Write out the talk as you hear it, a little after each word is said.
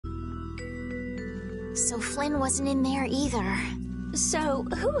So Flynn wasn't in there either. So,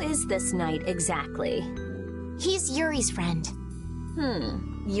 who is this knight exactly? He's Yuri's friend.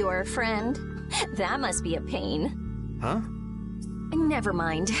 Your friend? That must be a pain. Huh? Never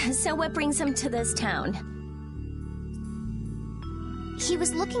mind. So what brings him to this town? He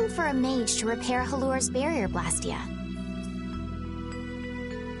was looking for a mage to repair Halur's barrier blastia.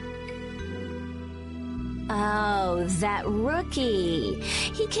 Oh, that rookie.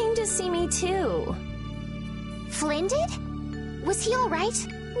 He came to see me too. Flynn did? Was he all right?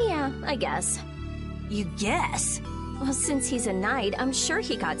 Yeah, I guess. You guess? Well, since he's a knight, I'm sure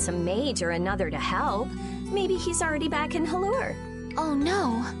he got some mage or another to help. Maybe he's already back in Halur. Oh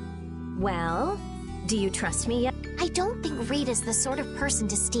no. Well, do you trust me yet? I don't think Rita's the sort of person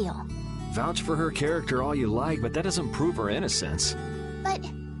to steal. Vouch for her character all you like, but that doesn't prove her innocence. But...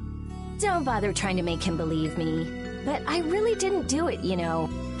 Don't bother trying to make him believe me. But I really didn't do it, you know.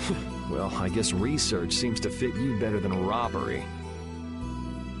 Well, I guess research seems to fit you better than robbery.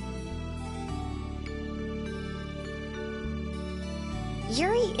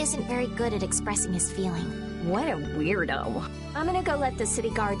 Yuri isn't very good at expressing his feeling. What a weirdo. I'm gonna go let the city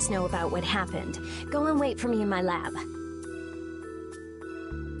guards know about what happened. Go and wait for me in my lab.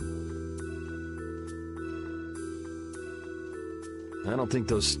 I don't think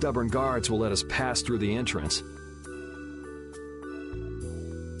those stubborn guards will let us pass through the entrance.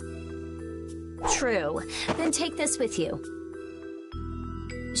 True. Then take this with you.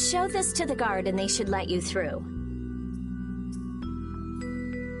 Show this to the guard and they should let you through.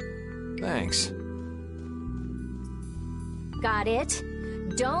 Thanks. Got it?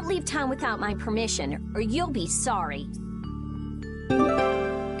 Don't leave town without my permission, or you'll be sorry.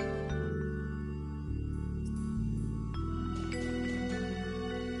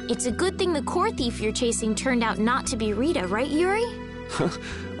 It's a good thing the core thief you're chasing turned out not to be Rita, right, Yuri?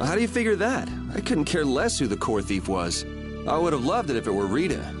 How do you figure that? I couldn't care less who the core thief was. I would have loved it if it were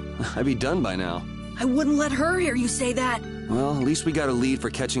Rita. I'd be done by now. I wouldn't let her hear you say that. Well, at least we got a lead for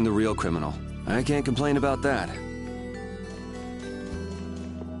catching the real criminal. I can't complain about that.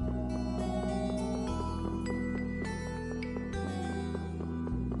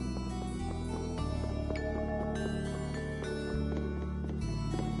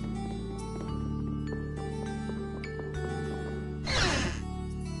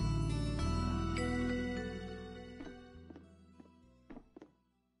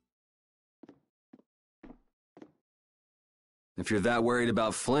 If you're that worried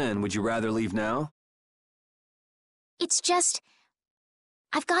about Flynn, would you rather leave now? It's just...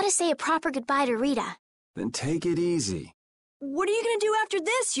 I've got to say a proper goodbye to Rita. Then take it easy. What are you gonna do after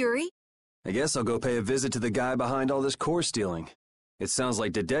this, Yuri? I guess I'll go pay a visit to the guy behind all this core stealing. It sounds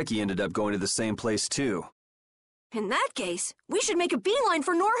like Dedeki ended up going to the same place too. In that case, we should make a beeline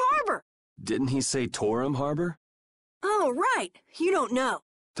for Nor Harbor. Didn't he say Torum Harbor? Oh, right. You don't know.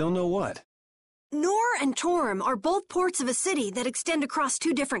 Don't know what? Nor and Torum are both ports of a city that extend across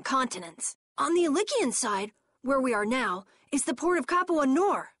two different continents. On the Ilikian side, where we are now, is the port of Capua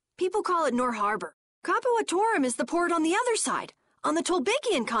Nor. People call it Nor Harbor. Capua Torum is the port on the other side, on the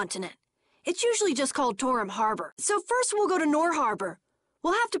Tolbekian continent. It's usually just called Torum Harbor. So first we'll go to Nor Harbor.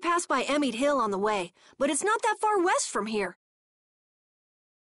 We'll have to pass by Emid Hill on the way, but it's not that far west from here.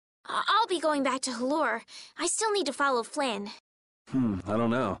 I'll be going back to Halur. I still need to follow Flynn. I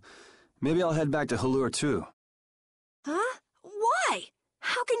don't know. Maybe I'll head back to Halur too. Huh? Why?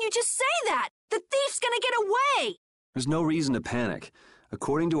 How can you just say that? The thief's gonna get away! There's no reason to panic.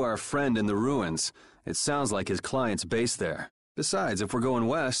 According to our friend in the ruins, it sounds like his client's based there. Besides, if we're going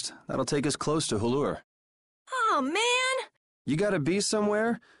west, that'll take us close to Halur. Oh, man! You gotta be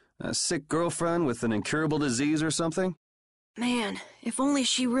somewhere? A sick girlfriend with an incurable disease or something? Man, if only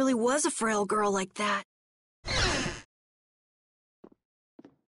she really was a frail girl like that.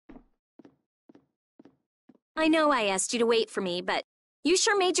 I know I asked you to wait for me, but you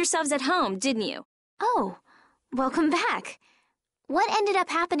sure made yourselves at home, didn't you? Oh, welcome back. What ended up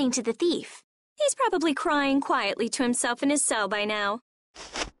happening to the thief? He's probably crying quietly to himself in his cell by now.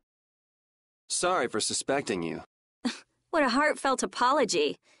 Sorry for suspecting you. What a heartfelt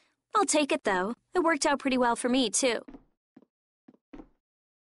apology. I'll take it, though. It worked out pretty well for me, too.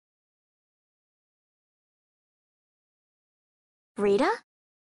 Rita?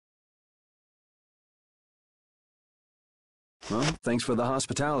 Well, thanks for the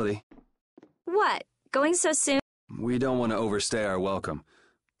hospitality. What? Going so soon? We don't want to overstay our welcome.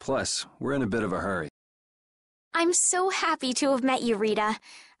 Plus, we're in a bit of a hurry. I'm so happy to have met you, Rita.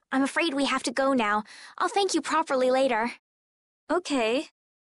 I'm afraid we have to go now. I'll thank you properly later.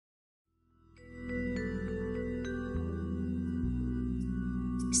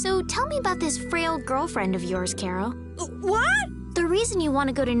 So tell me about this frail girlfriend of yours, Carol. What? The reason you want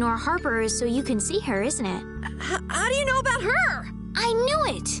to go to Nor Harbor is so you can see her, isn't it? How do you know about her? I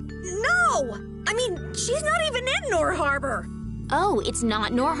knew it! No! I mean, she's not even in Nor Harbor. Oh, it's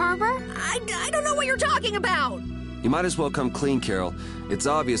not Nor Harbor? I don't know what you're talking about. You might as well come clean, Carol. It's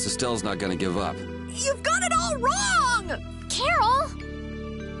obvious Estelle's not gonna give up. You've got it all wrong! Carol!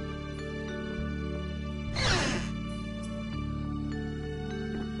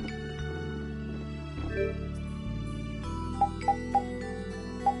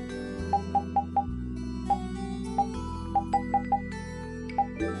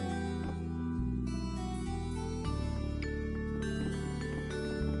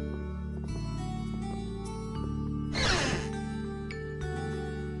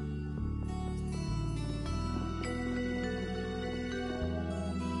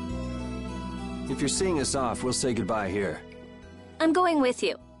 If you're seeing us off, we'll say goodbye here. I'm going with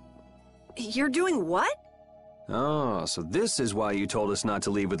you. You're doing what? Oh, so this is why you told us not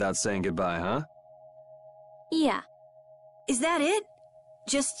to leave without saying goodbye, huh? Yeah. Is that it?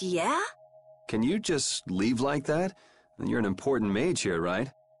 Just yeah? Can you just leave like that? You're an important mage here,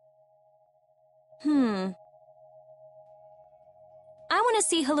 right? I want to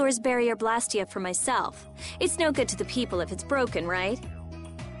see Halur's barrier Blastia for myself. It's no good to the people if it's broken, right?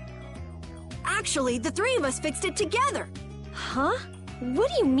 Actually, the three of us fixed it together. Huh? What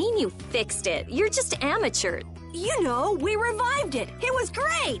do you mean you fixed it? You're just amateur. You know, we revived it. It was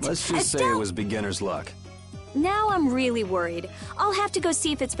great. Let's just say it was beginner's luck. Now I'm really worried. I'll have to go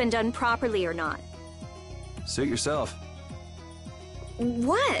see if it's been done properly or not. Suit yourself.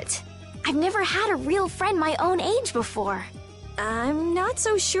 What? I've never had a real friend my own age before. I'm not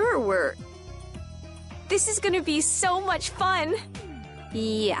so sure we're... This is gonna be so much fun.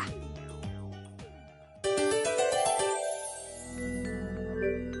 Yeah.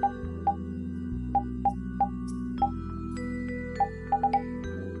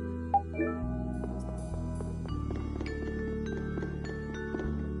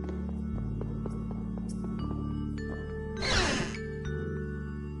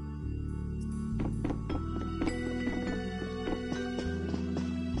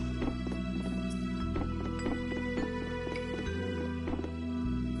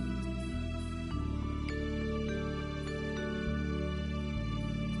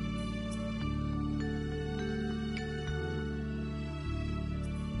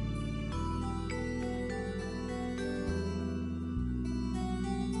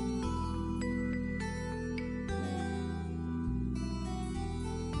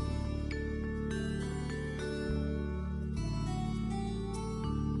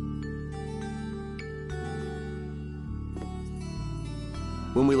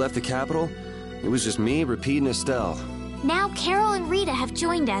 When we left the capital, it was just me, Repeat, and Estelle. Now Carol and Rita have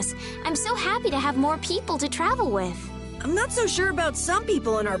joined us. I'm so happy to have more people to travel with. I'm not so sure about some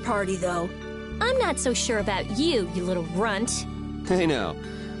people in our party, though. I'm not so sure about you, you little runt. Hey now,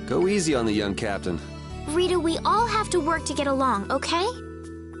 go easy on the young captain. Rita, we all have to work to get along, okay?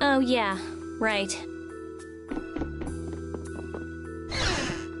 Oh yeah, right.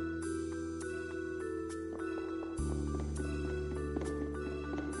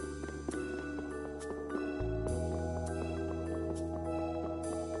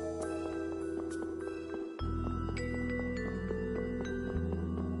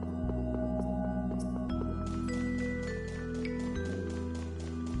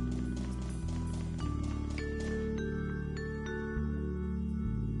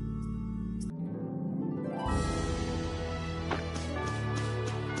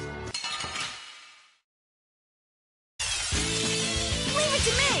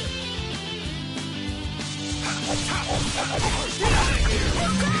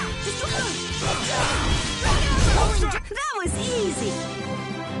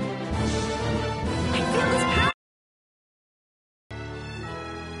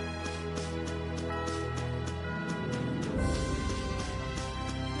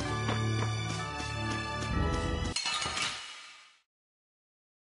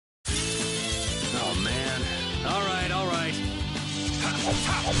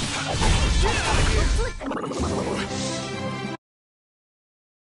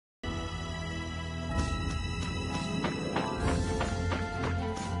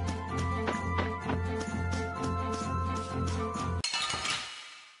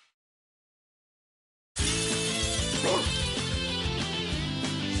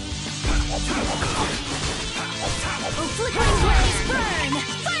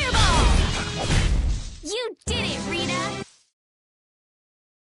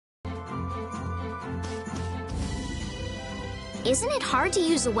 Isn't it hard to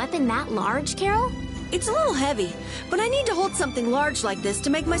use a weapon that large, Carol? It's a little heavy, but I need to hold something large like this to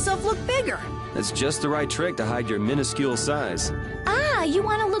make myself look bigger. That's just the right trick to hide your minuscule size. Ah, you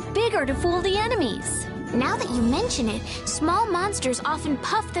want to look bigger to fool the enemies. Now that you mention it, small monsters often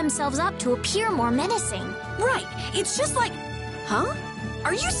puff themselves up to appear more menacing. Right, it's just like... Huh?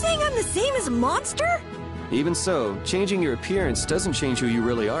 Are you saying I'm the same as a monster? Even so, changing your appearance doesn't change who you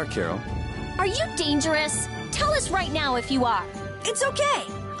really are, Carol. Are you dangerous? Tell us right now if you are. It's okay.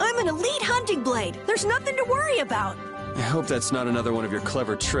 I'm an elite hunting blade. There's nothing to worry about. I hope that's not another one of your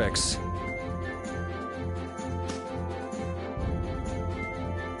clever tricks.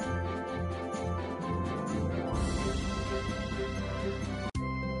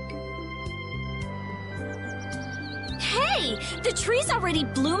 Hey, the tree's already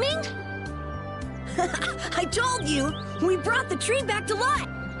blooming? I told you! We brought the tree back to life!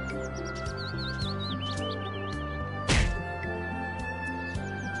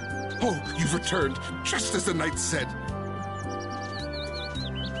 Oh, you've returned, just as the knight said.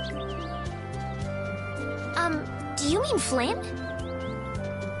 Do you mean Flynn?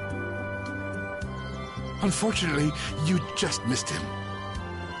 Unfortunately, you just missed him.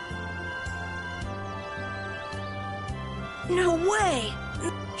 No way!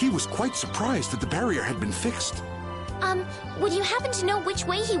 He was quite surprised that the barrier had been fixed. Would you happen to know which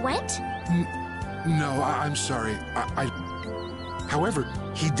way he went? No, I'm sorry. However,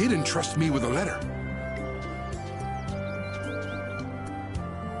 he did entrust me with a letter.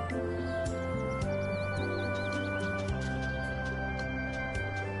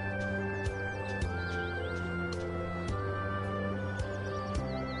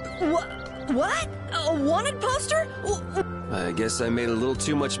 What? A wanted poster? I guess I made a little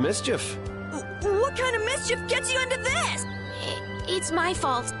too much mischief. What kind of mischief gets you into this? It's my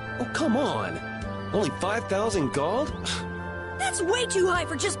fault. Oh, come on. Only 5,000 gold? That's way too high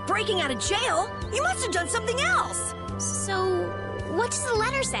for just breaking out of jail. You must have done something else. So, what does the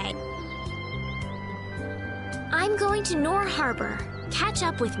letter say? I'm going to Nor Harbor. Catch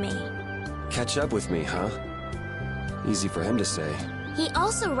up with me. Catch up with me, huh? Easy for him to say. He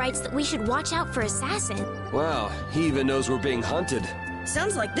also writes that we should watch out for assassins. Wow, he even knows we're being hunted.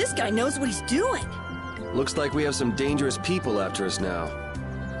 Sounds like this guy knows what he's doing. Looks like we have some dangerous people after us now.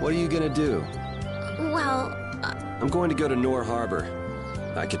 What are you gonna do? Well, I'm going to go to Nor Harbor.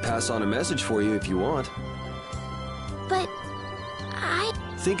 I could pass on a message for you if you want. but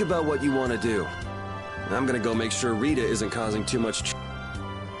Think about what you want to do. I'm gonna go make sure Rita isn't causing too much trouble.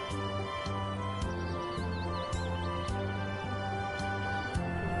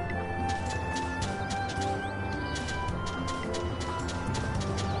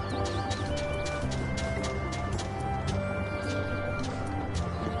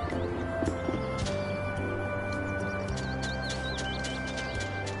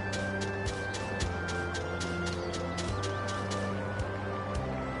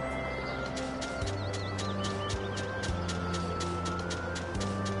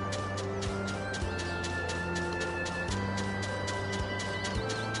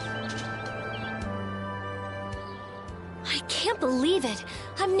 I can't believe it.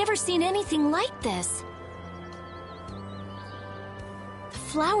 I've never seen anything like this. The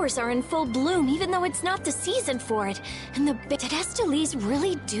flowers are in full bloom, even though it's not the season for it. And did Estelise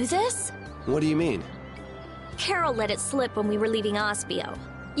really do this? What do you mean? Carol let it slip when we were leaving Ospio.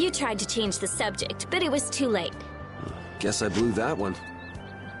 You tried to change the subject, but it was too late. Guess I blew that one.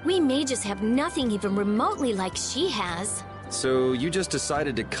 We mages have nothing even remotely like she has. So you just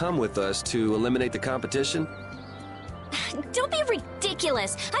decided to come with us to eliminate the competition? Don't be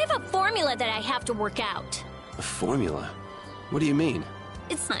ridiculous. I have a formula that I have to work out. A formula? What do you mean?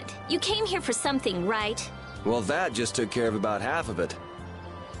 It's not. You came here for something, right? Well, that just took care of about half of it.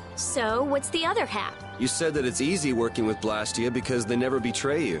 So, what's the other half? You said that it's easy working with Blastia because they never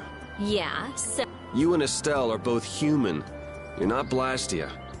betray you. Yeah, so... You and Estelle are both human. You're not Blastia.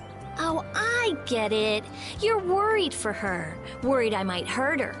 Oh, I get it. You're worried for her. Worried I might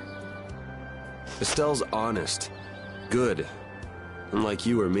hurt her. Estelle's honest. Good. Unlike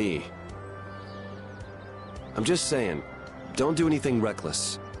you or me. I'm just saying, don't do anything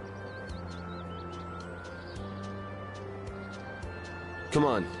reckless. Come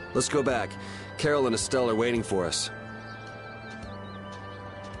on, let's go back. Carol and Estelle are waiting for us.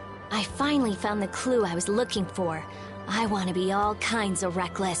 I finally found the clue I was looking for. I want to be all kinds of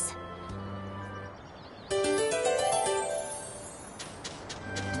reckless.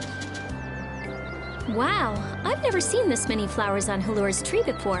 Wow, I've never seen this many flowers on Halur's tree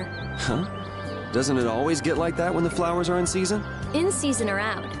before. Huh? Doesn't it always get like that when the flowers are in season? In season or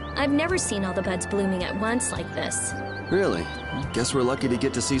out, I've never seen all the buds blooming at once like this. Really? Guess we're lucky to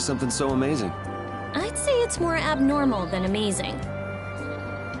get to see something so amazing. I'd say it's more abnormal than amazing.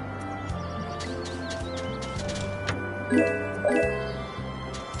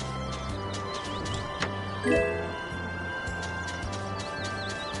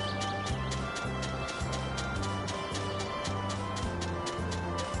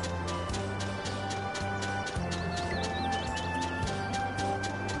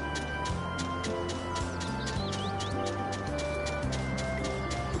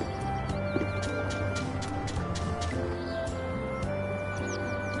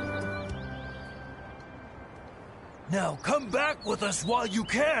 Now come back with us while you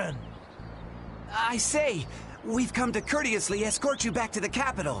can! I say, we've come to courteously escort you back to the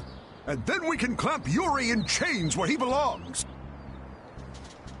capital. And then we can clamp Yuri in chains where he belongs.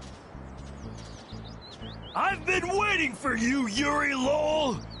 I've been waiting for you, Yuri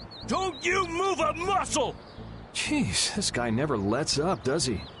Lowell! Don't you move a muscle! Jeez, this guy never lets up, does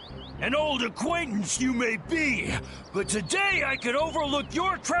he? An old acquaintance you may be, but today I can overlook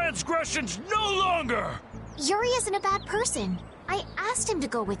your transgressions no longer! Yuri isn't a bad person. I asked him to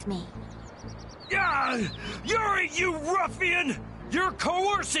go with me. Ah, Yuri, you ruffian! You're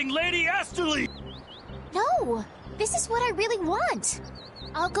coercing Lady Asterly! No, this is what I really want.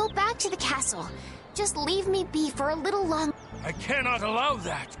 I'll go back to the castle. Just leave me be for a little long. I cannot allow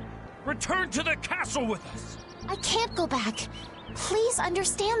that. Return to the castle with us. I can't go back. Please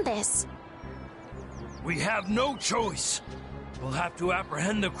understand this. We have no choice. We'll have to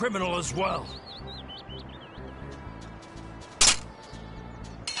apprehend the criminal as well.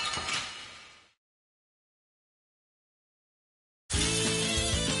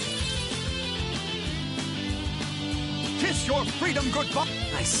 Kiss your freedom goodbye.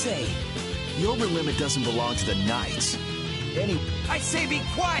 I say, The overlimit doesn't belong to the knights. I say be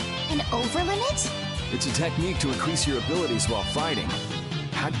quiet! An overlimit? It's a technique to increase your abilities while fighting.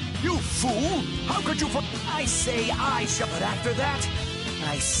 You fool! How could you for— I say I shall, but after that,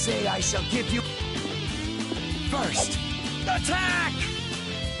 I say I shall give you... First, attack!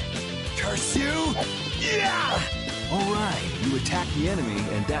 Curse you! Yeah! All right, you attack the enemy,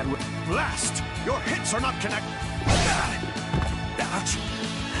 and that... Blast! Your hits are not connected. Ouch!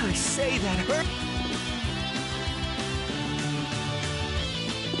 I say that hurt.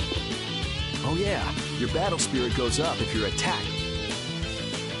 Oh yeah, your battle spirit goes up if you're attacked.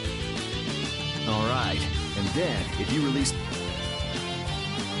 All right, and then if you release...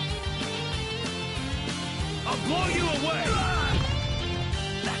 I'll blow you away!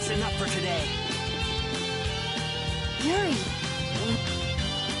 That's enough for today. Yuri,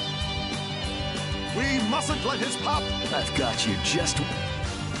 We mustn't let his pop— I've got you just...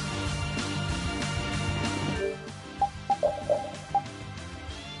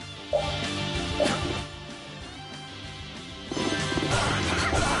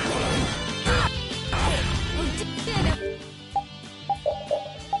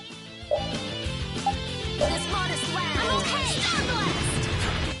 This modest lad. I'm okay. Star Blast!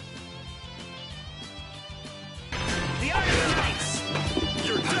 The Iron Knights!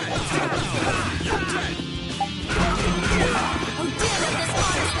 You're dead! You're dead! Oh, damn it, this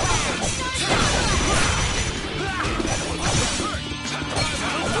modest lad!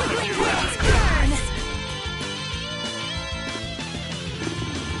 Flickering rays burn!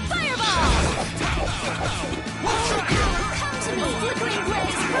 Fireball! Come to me! Flickering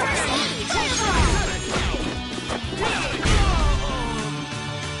rays burn! Fireball!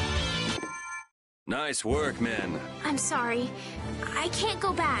 Nice work, men. I'm sorry. I can't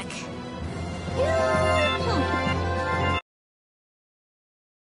go back.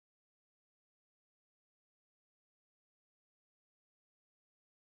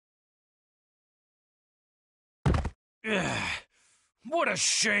 Ugh, what a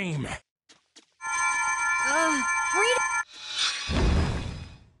shame!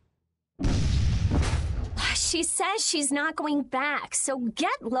 She says she's not going back, so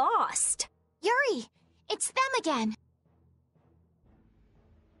get lost. Yuri, it's them again.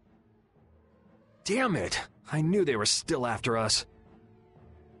 Damn it! I knew they were still after us.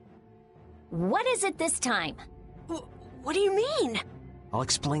 What is it this time? What do you mean? I'll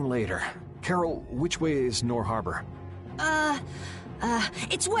explain later. Carol, which way is Nor Harbor?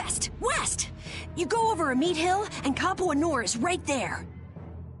 It's west. West! You go over a meat hill, and Capua Nor is right there.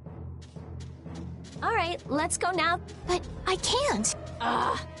 All right, let's go now. But I can't.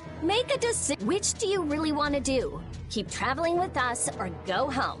 Make a decision. Which do you really want to do? Keep traveling with us or go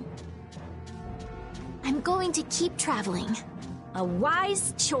home? I'm going to keep traveling. A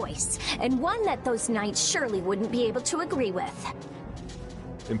wise choice, and one that those knights surely wouldn't be able to agree with.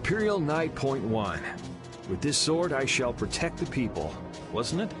 Imperial Knight Point 1. With this sword, I shall protect the people,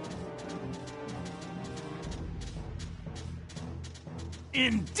 wasn't it?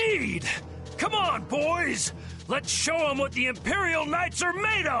 Indeed! Come on, boys! Let's show them what the Imperial Knights are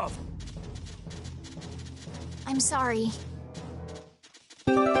made of! I'm sorry.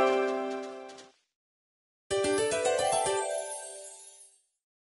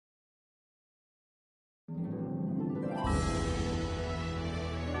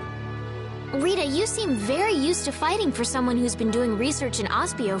 Rita, you seem very used to fighting for someone who's been doing research in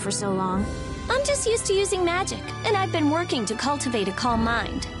Ospio for so long. I'm just used to using magic, and I've been working to cultivate a calm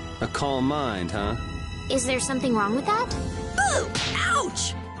mind. A calm mind, huh? Is there something wrong with that? Ooh!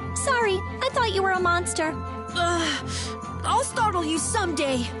 Ouch! Sorry, I thought you were a monster. I'll startle you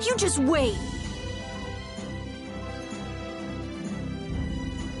someday. You just wait.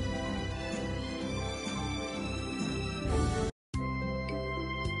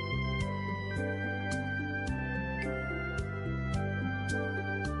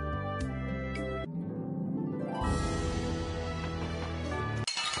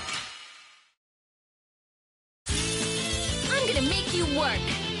 I'm gonna make you work.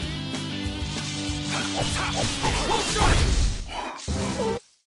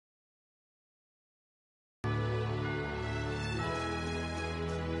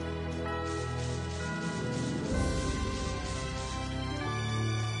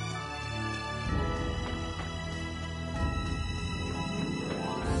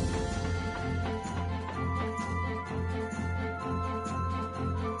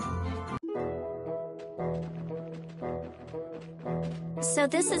 So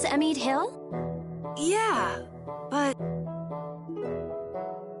this is Emmett Hill? Yeah, but...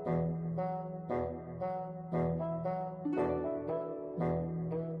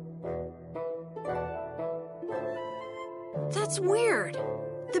 That's weird.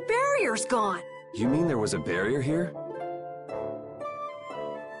 The barrier's gone. You mean there was a barrier here?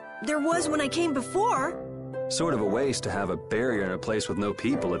 There was when I came before. Sort of a waste to have a barrier in a place with no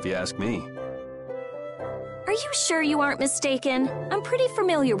people, if you ask me. Are you sure you aren't mistaken? I'm pretty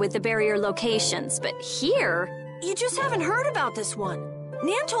familiar with the barrier locations, but here... You just haven't heard about this one.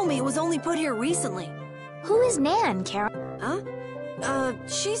 Nan told me it was only put here recently. Who is Nan, Carol? Huh?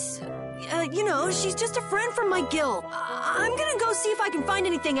 She's... you know, she's just a friend from my guild. I'm gonna go see if I can find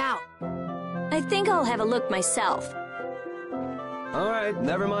anything out. I think I'll have a look myself. All right,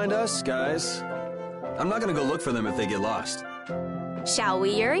 never mind us, guys. I'm not gonna go look for them if they get lost. Shall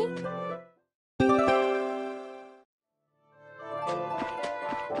we, Yuri?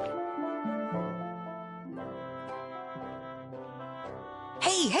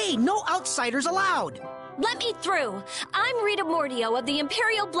 Hey, no outsiders allowed! Let me through! I'm Rita Mordio of the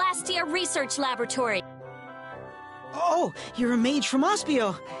Imperial Blastia Research Laboratory. Oh, you're a mage from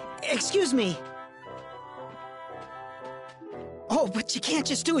Ospio. Excuse me. Oh, but you can't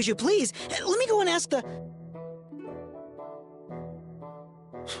just do as you please. Let me go and ask the...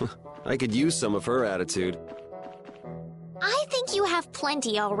 I could use some of her attitude. I think you have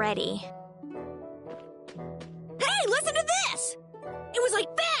plenty already. Hey, listen to this! It was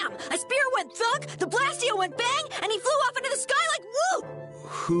like BAM! A spear went thunk, the Blastia went bang, and he flew off into the sky like whoop!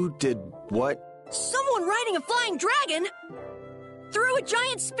 Who did what? Someone riding a flying dragon threw a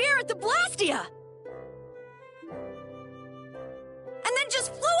giant spear at the Blastia! And then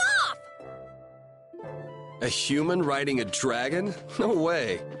just flew off! A human riding a dragon? No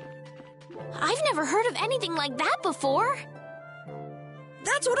way. I've never heard of anything like that before.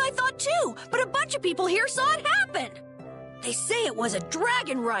 That's what I thought too, but a bunch of people here saw it happen. They say it was a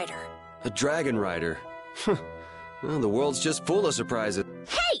dragon rider. A dragon rider? Well, the world's just full of surprises.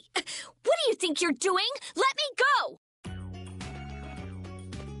 Hey! What do you think you're doing? Let me go!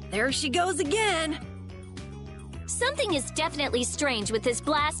 There she goes again. Something is definitely strange with this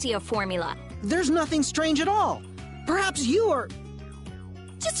Blastia formula. There's nothing strange at all. Perhaps you are...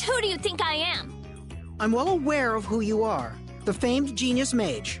 Just who do you think I am? I'm well aware of who you are. The famed genius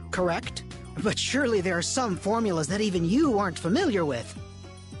mage, correct? But surely there are some formulas that even you aren't familiar with.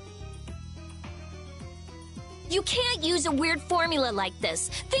 You can't use a weird formula like this.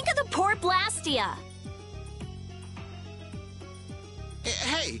 Think of the poor Blastia.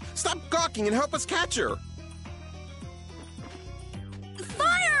 Hey, stop gawking and help us catch her!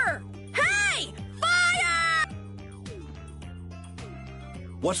 Fire! Hey! Fire!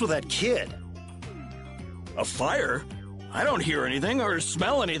 What's with that kid? A fire? I don't hear anything or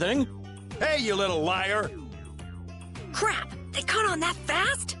smell anything. Hey, you little liar! Crap! They caught on that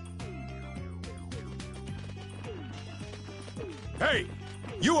fast? Hey,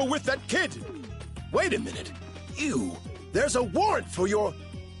 you were with that kid! Wait a minute. There's a warrant for your...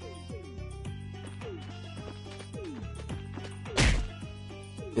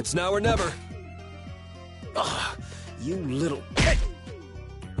 It's now or never. Ugh, you little...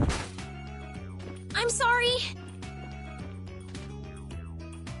 I'm sorry.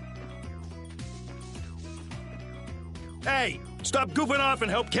 Hey, stop goofing off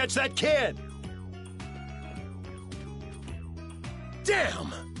and help catch that kid!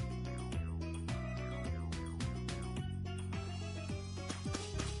 Damn!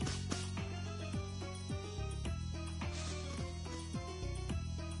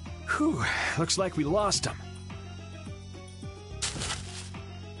 Whew, looks like we lost him.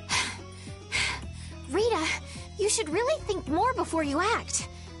 Rita, you should really think more before you act.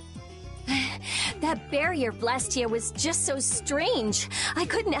 That barrier Blastia was just so strange. I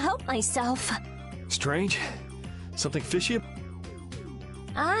couldn't help myself. Strange? Something fishy?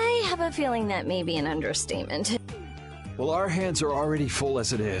 I have a feeling that may be an understatement. Well, our hands are already full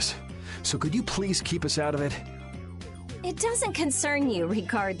as it is. So could you please keep us out of it? It doesn't concern you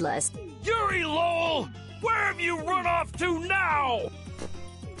regardless. Yuri Lowell! Where have you run off to now?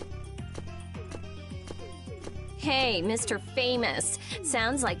 Hey, Mr. Famous.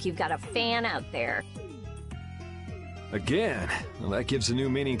 Sounds like you've got a fan out there. Again? Well, that gives a new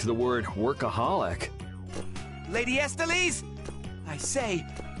meaning to the word workaholic. Lady Estelise, I say,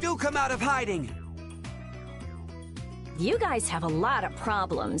 do come out of hiding. You guys have a lot of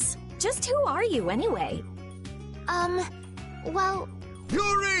problems. Just who are you anyway? Well...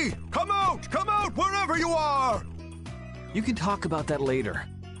 Yuri! Come out, wherever you are! You can talk about that later.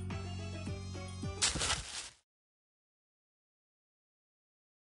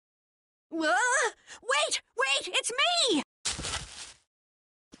 Wait! It's me!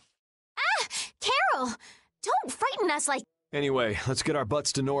 Ah! Carol! Don't frighten us like... Anyway, let's get our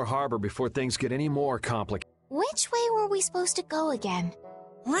butts to Nor Harbor before things get any more complicated. Which way were we supposed to go again?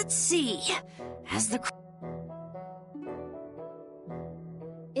 Let's see. As the...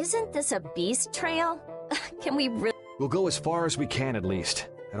 Isn't this a beast trail? Can we really... We'll go as far as we can at least.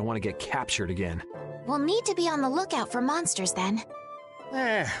 I don't want to get captured again. We'll need to be on the lookout for monsters then.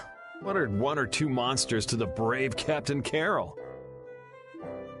 What are one or two monsters to the brave Captain Carroll?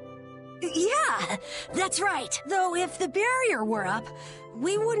 Yeah, that's right. Though if the barrier were up,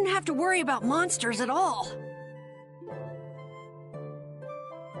 we wouldn't have to worry about monsters at all.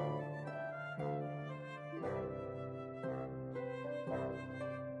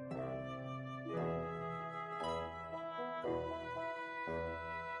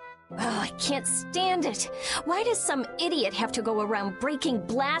 Oh, I can't stand it. Why does some idiot have to go around breaking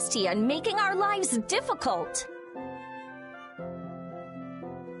Blastia and making our lives difficult?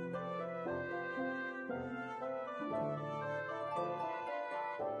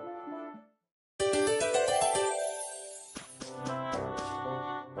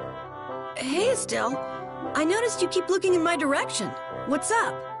 Hey, Estelle. I noticed you keep looking in my direction. What's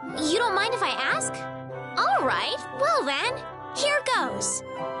up? You don't mind if I ask? All right, well then, here goes.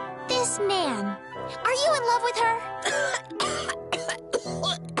 This Nan, are you in love with her?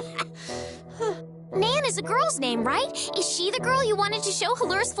 Nan is a girl's name, right? Is she the girl you wanted to show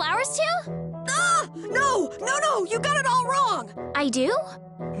Halur's flowers to? Ah! No! You got it all wrong! I do?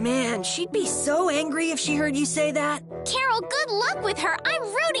 Man, she'd be so angry if she heard you say that. Carol, good luck with her. I'm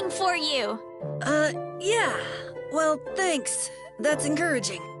rooting for you. Yeah. Well, thanks. That's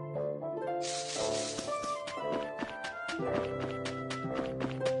encouraging.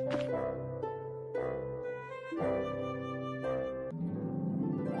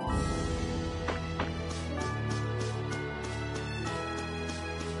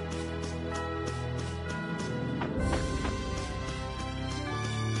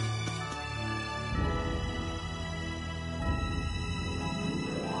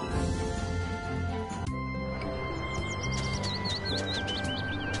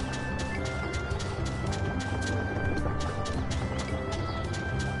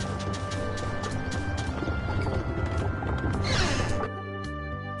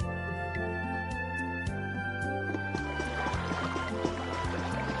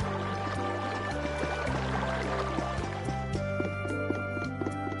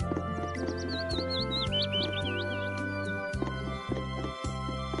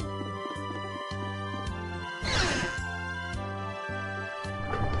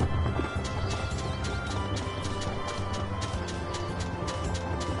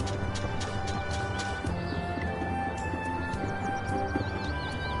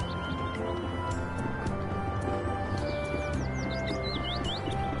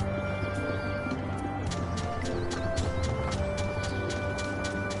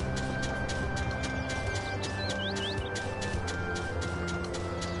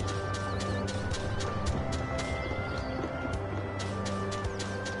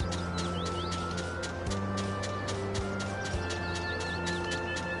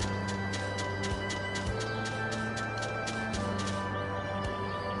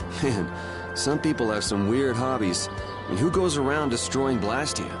 Man, some people have some weird hobbies. And who goes around destroying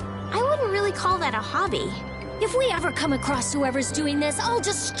Blastia? I wouldn't really call that a hobby. If we ever come across whoever's doing this, I'll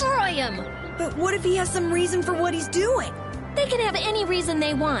destroy him! But what if he has some reason for what he's doing? They can have any reason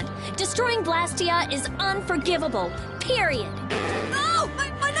they want. Destroying Blastia is unforgivable. Period. Oh!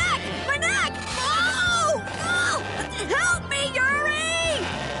 My neck! My neck! Oh! Oh! Help me, Yuri!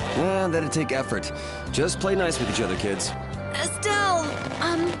 Yeah, that'd take effort. Just play nice with each other, kids. Estelle!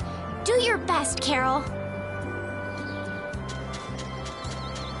 Do your best, Carol.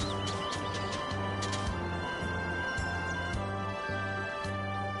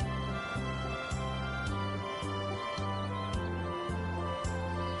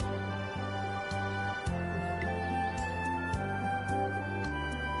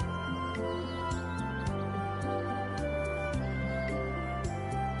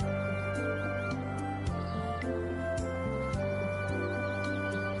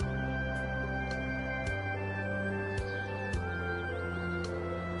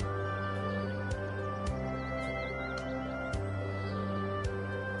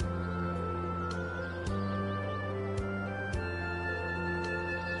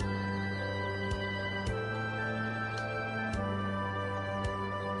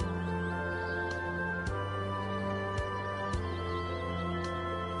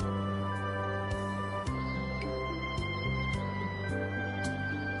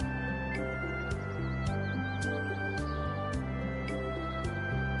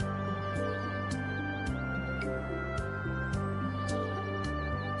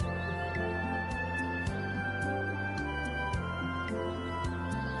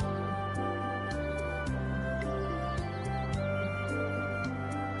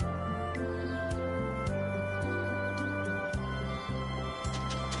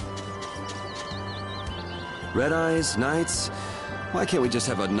 Red Eyes, Knights, why can't we just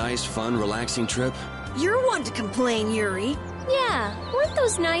have a nice, fun, relaxing trip? You're one to complain, Yuri. Yeah, weren't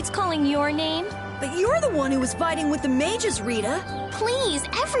those knights calling your name? But you're the one who was fighting with the mages, Rita. Please,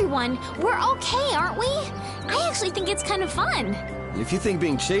 everyone, we're okay, aren't we? I actually think it's kind of fun. If you think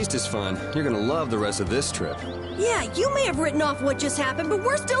being chased is fun, you're gonna love the rest of this trip. Yeah, you may have written off what just happened, but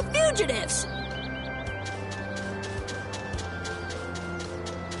we're still fugitives.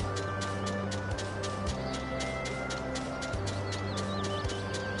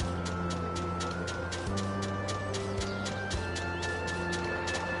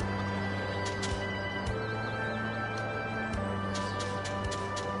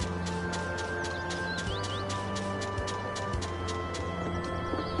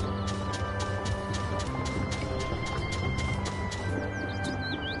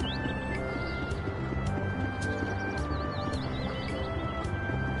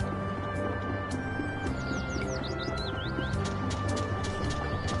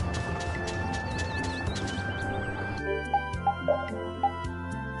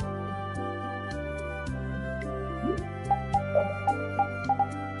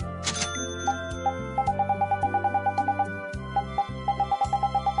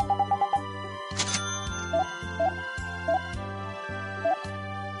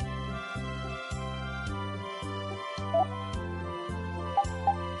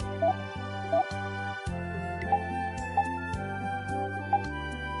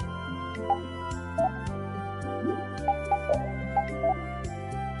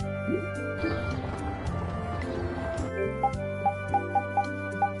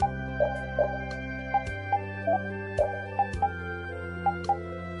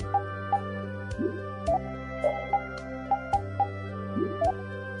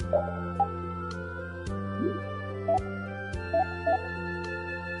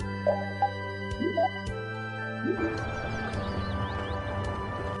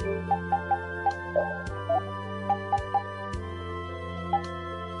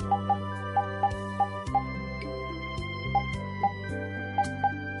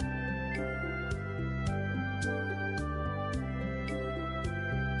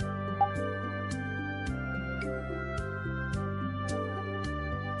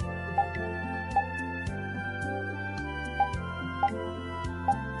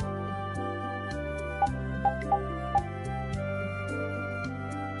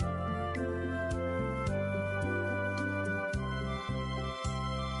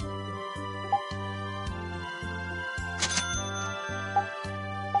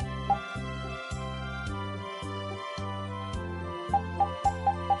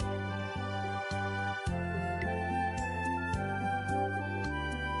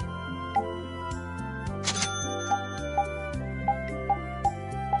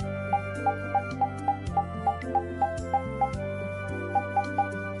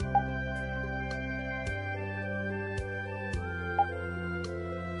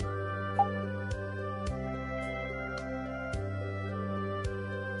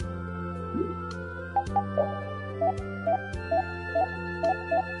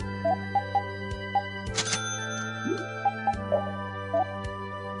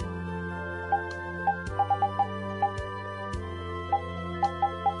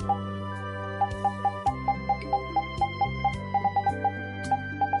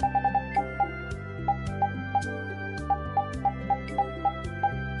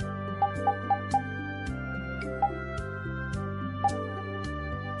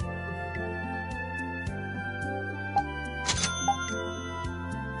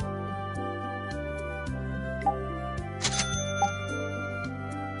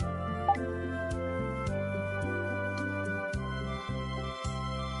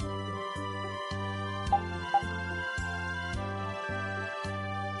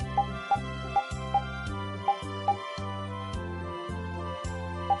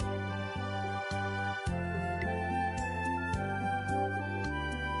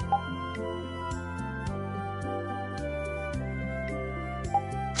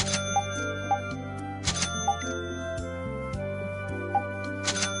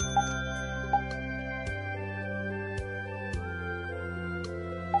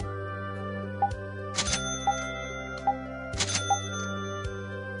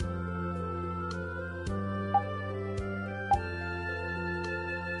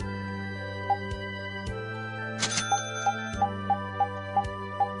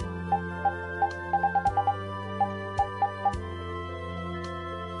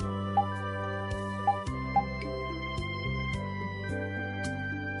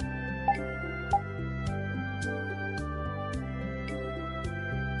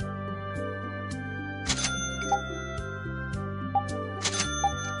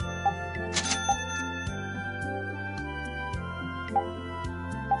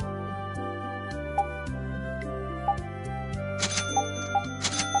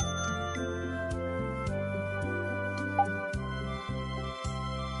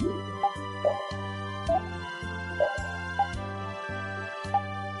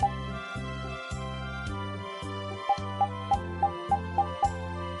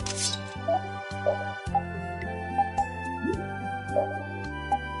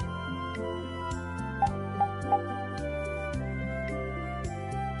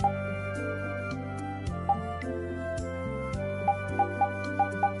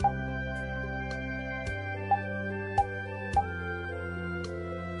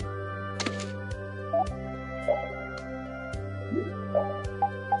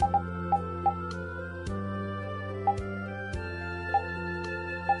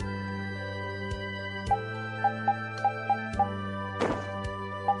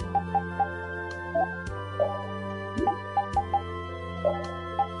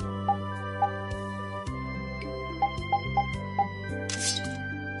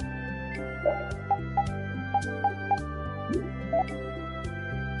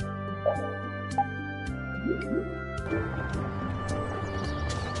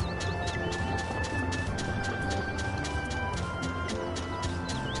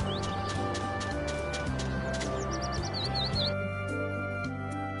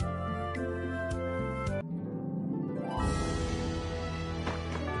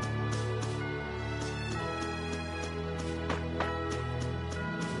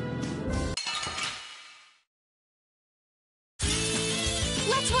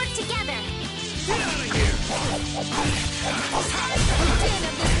 Let's work together. Get out of here!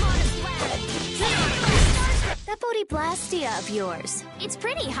 That Bodhi Blastia of yours. It's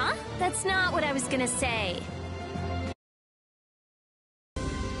pretty, huh? That's not what I was gonna say.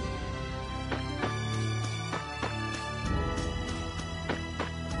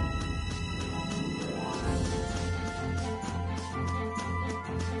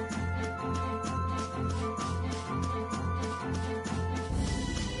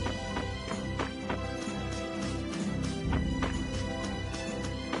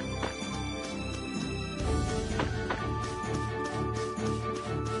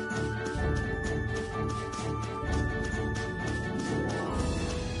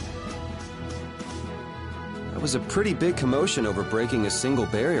 There was a pretty big commotion over breaking a single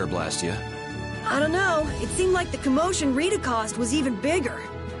barrier, Blastia. I don't know. It seemed like the commotion Rita caused was even bigger.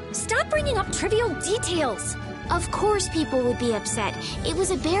 Stop bringing up trivial details. Of course people would be upset. It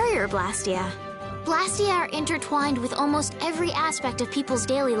was a barrier, Blastia. Blastia are intertwined with almost every aspect of people's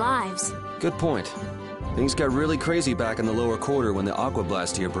daily lives. Good point. Things got really crazy back in the lower quarter when the Aqua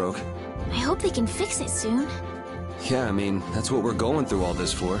Blastia broke. I hope they can fix it soon. Yeah, I mean, that's what we're going through all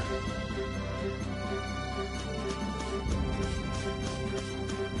this for.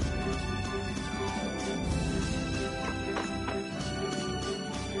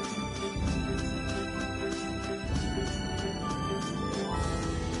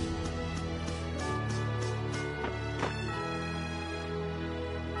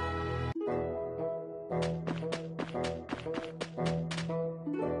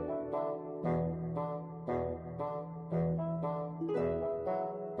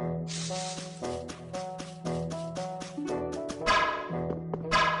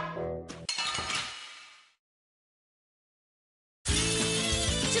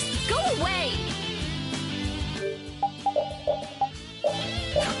 Just go away!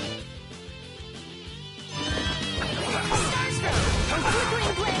 Stars throw!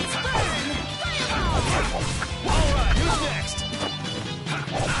 Flickering blades burn! Fireball! Alright, who's next?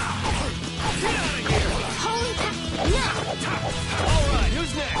 Get out of here! Holy no! Alright,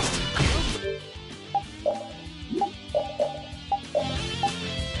 who's next?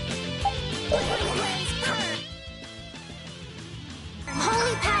 Flickering blades burn!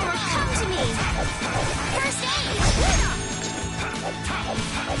 Holy power, come to me! First aid!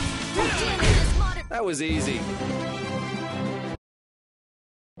 That was easy.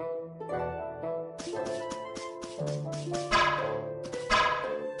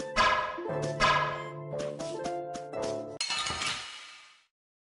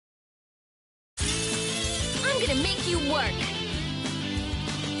 I'm gonna make you work!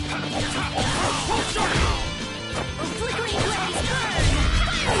 Flickering blades burn!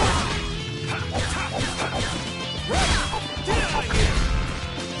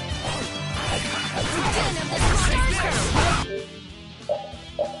 Den of the Stars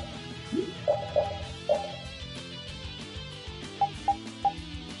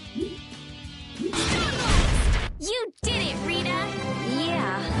You did it, Rita!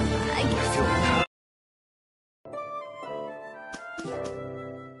 Yeah,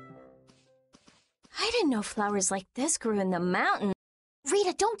 I didn't know flowers like this grew in the mountains.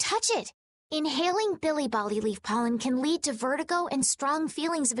 Rita, don't touch it! Inhaling Billy Bolly leaf pollen can lead to vertigo and strong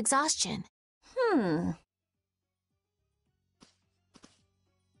feelings of exhaustion. Hey!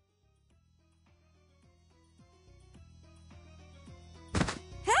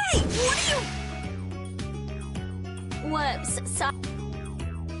 What are you... Whoops,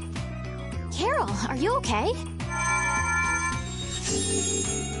 Carol, are you okay?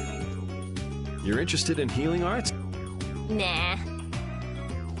 You're interested in healing arts? Nah.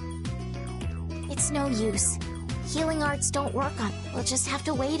 It's no use. Healing arts don't work on. We'll just have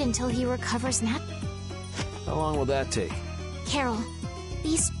to wait until he recovers now. How long will that take? Carol,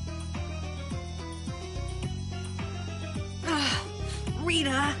 these...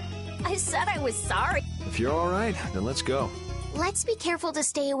 Rita... I said I was sorry. If you're all right, then let's go. Let's be careful to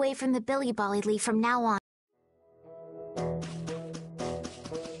stay away from the Billy Bolly leaf from now on.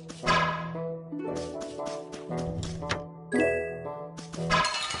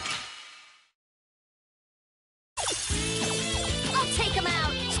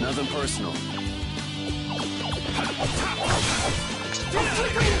 personal.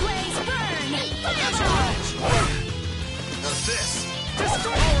 Flickering blaze, burn! Fireball! How's this?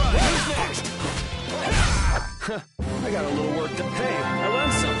 Destroy! All right, who's next? I got a little work done. Hey, I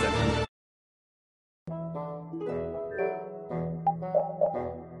learned something.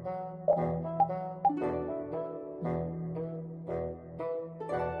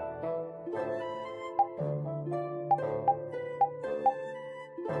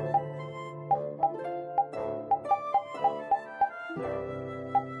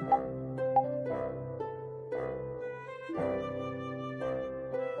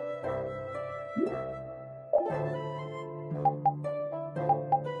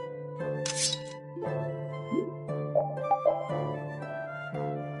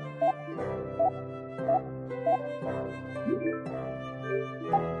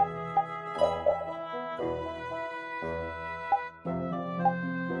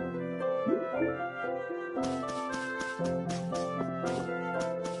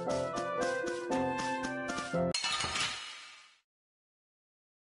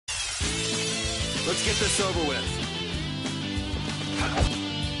 Let's get this over with.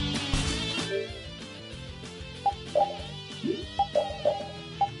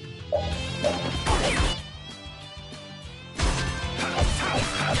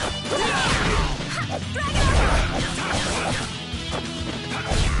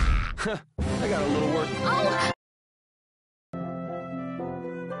 I got a little work. Oh!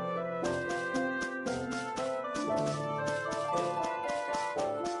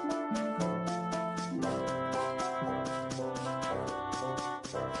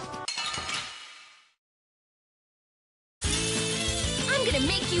 I'm gonna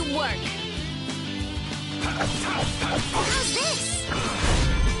make you work. How's this?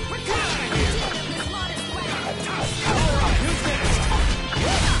 Recover! Deal with this modest land.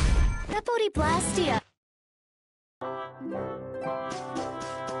 Blastia.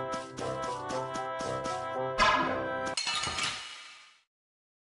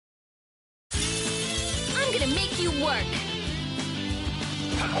 I'm gonna make you work.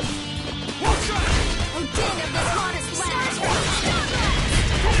 Odin of this modest land.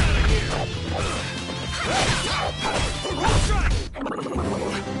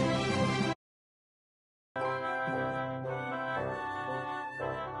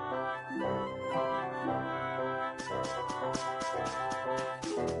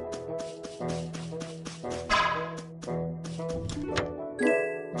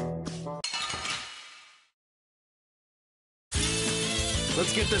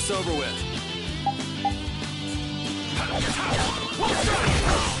 Let's get this over with.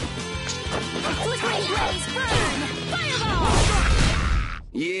 Flickering blaze, burn! Fireball!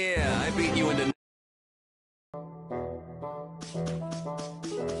 Yeah, I beat you into...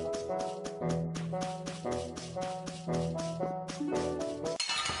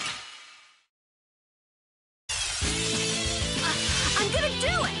 I'm gonna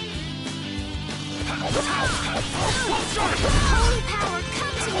do it! Holy power,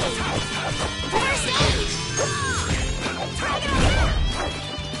 come to me! First aid!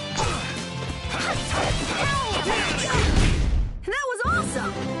 That was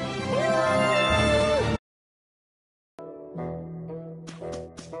awesome!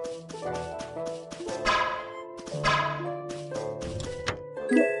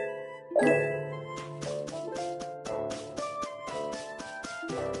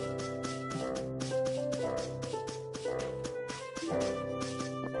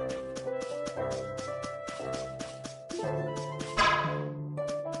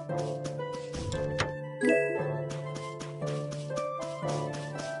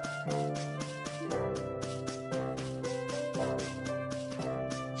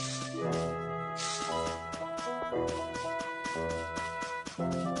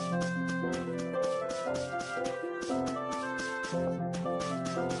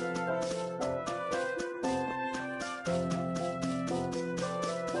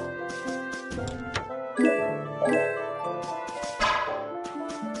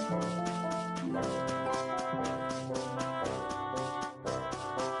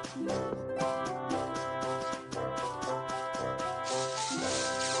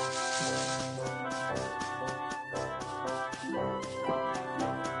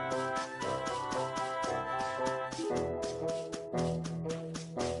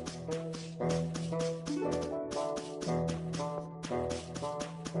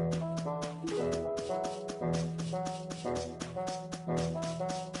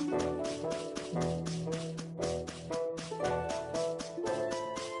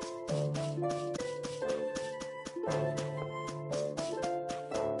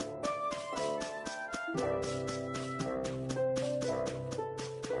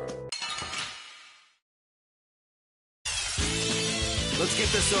 Let's get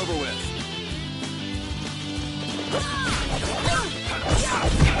this over with.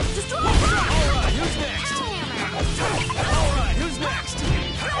 Alright, who's next? Alright, who's next?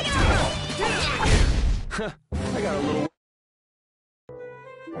 I got a little...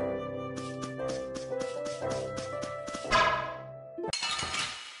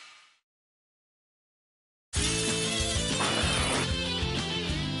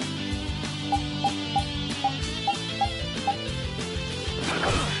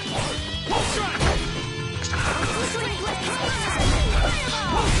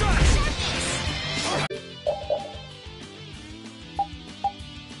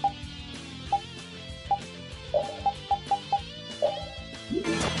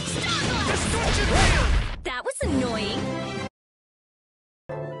 That was annoying.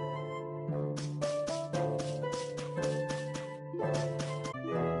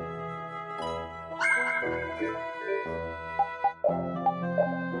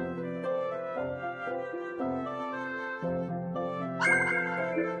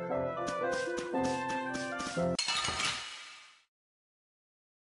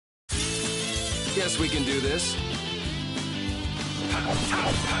 Guess we can do this.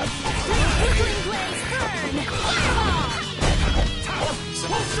 Flickering blaze, burn!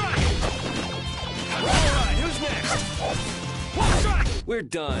 Alright, who's next? We're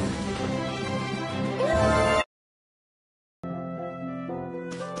done.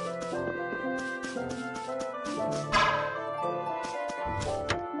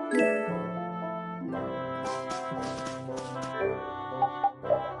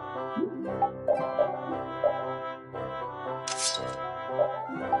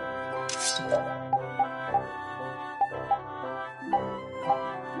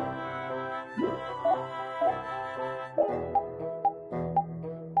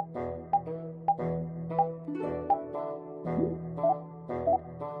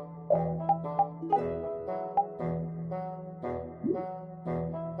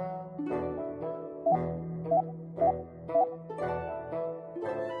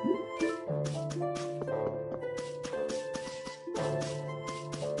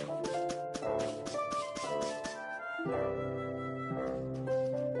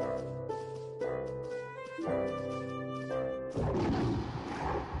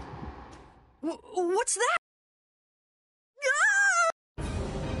 What's that? Ah!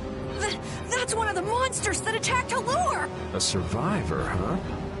 That's one of the monsters that attacked Halur! A survivor, huh?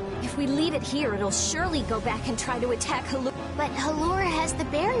 If we leave it here, it'll surely go back and try to attack Halur. But Halura has the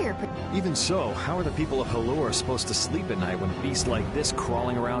barrier. Even so, how are the people of Halur supposed to sleep at night when beasts like this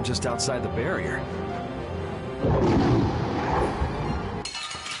crawling around just outside the barrier?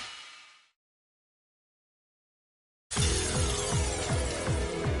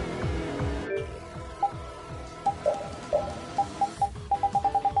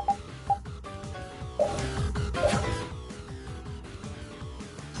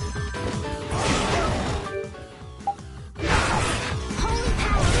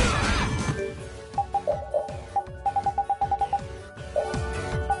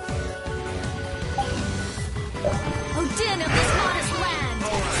 Din of this modest land!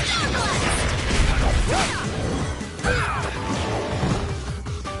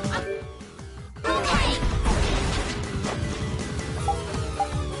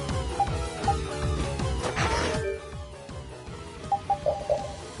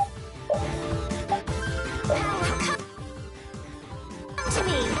 Come to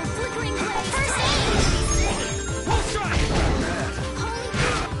me, flickering blaze! First aid! We'll try!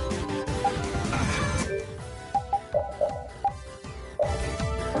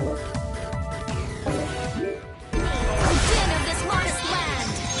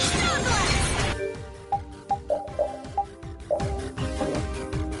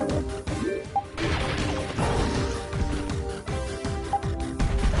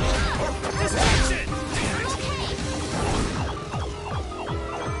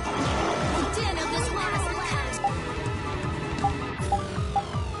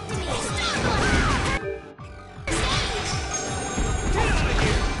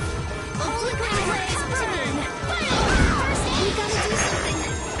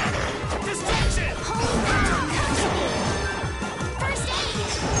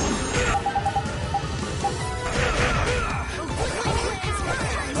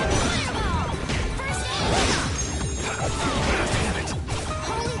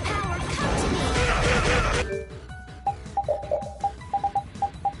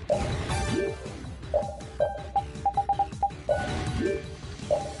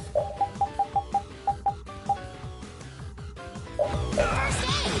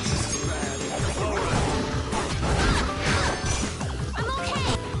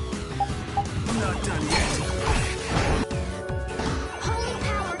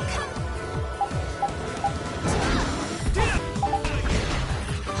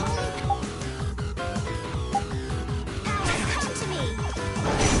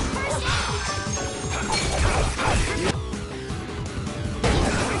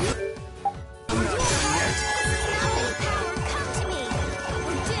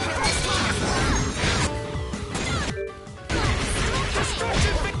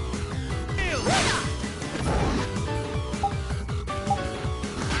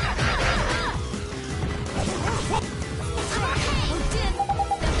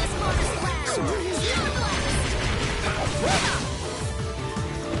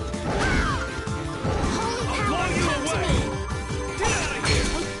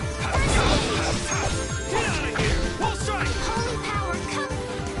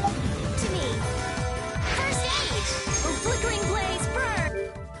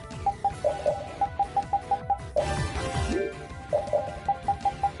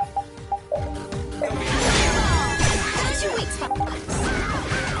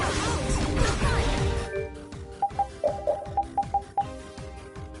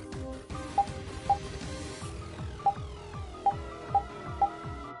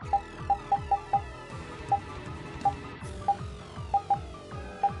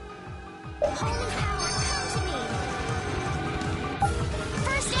 Holy power, come to me.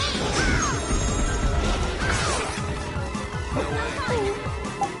 First aid! No way.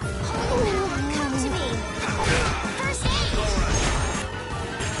 Holy power, come to me. First aid!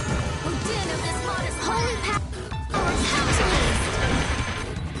 Who did of this modest Holy land? power, come to me.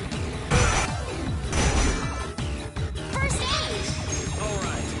 First aid! All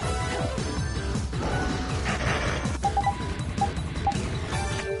right.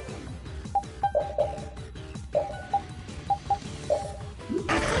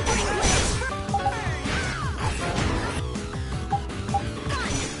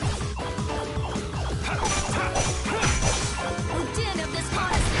 Who did of this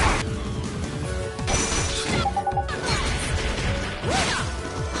modest land?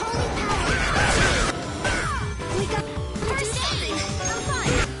 Holy power! We got first aid! I'm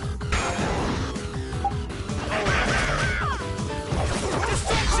fine.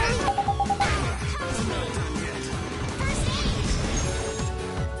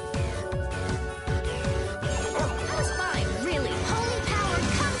 That was fine, really. Holy power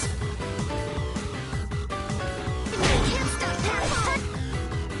comes. We can't stop that.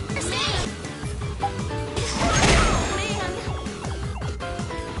 First aid! Oh, man.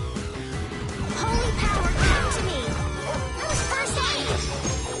 Holy power come to me. That was first aid.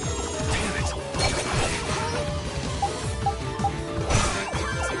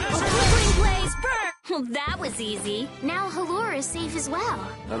 Oblivion blaze, burn! Well, that was easy. Now Halur is safe as well.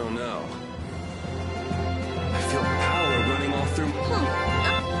 I don't know. I feel power running all through.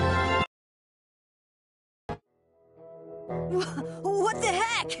 What the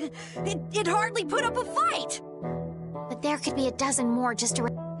heck? It hardly put up a fight. But there could be a dozen more just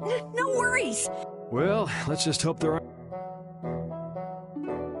around. No worries. Well, let's just hope there aren't.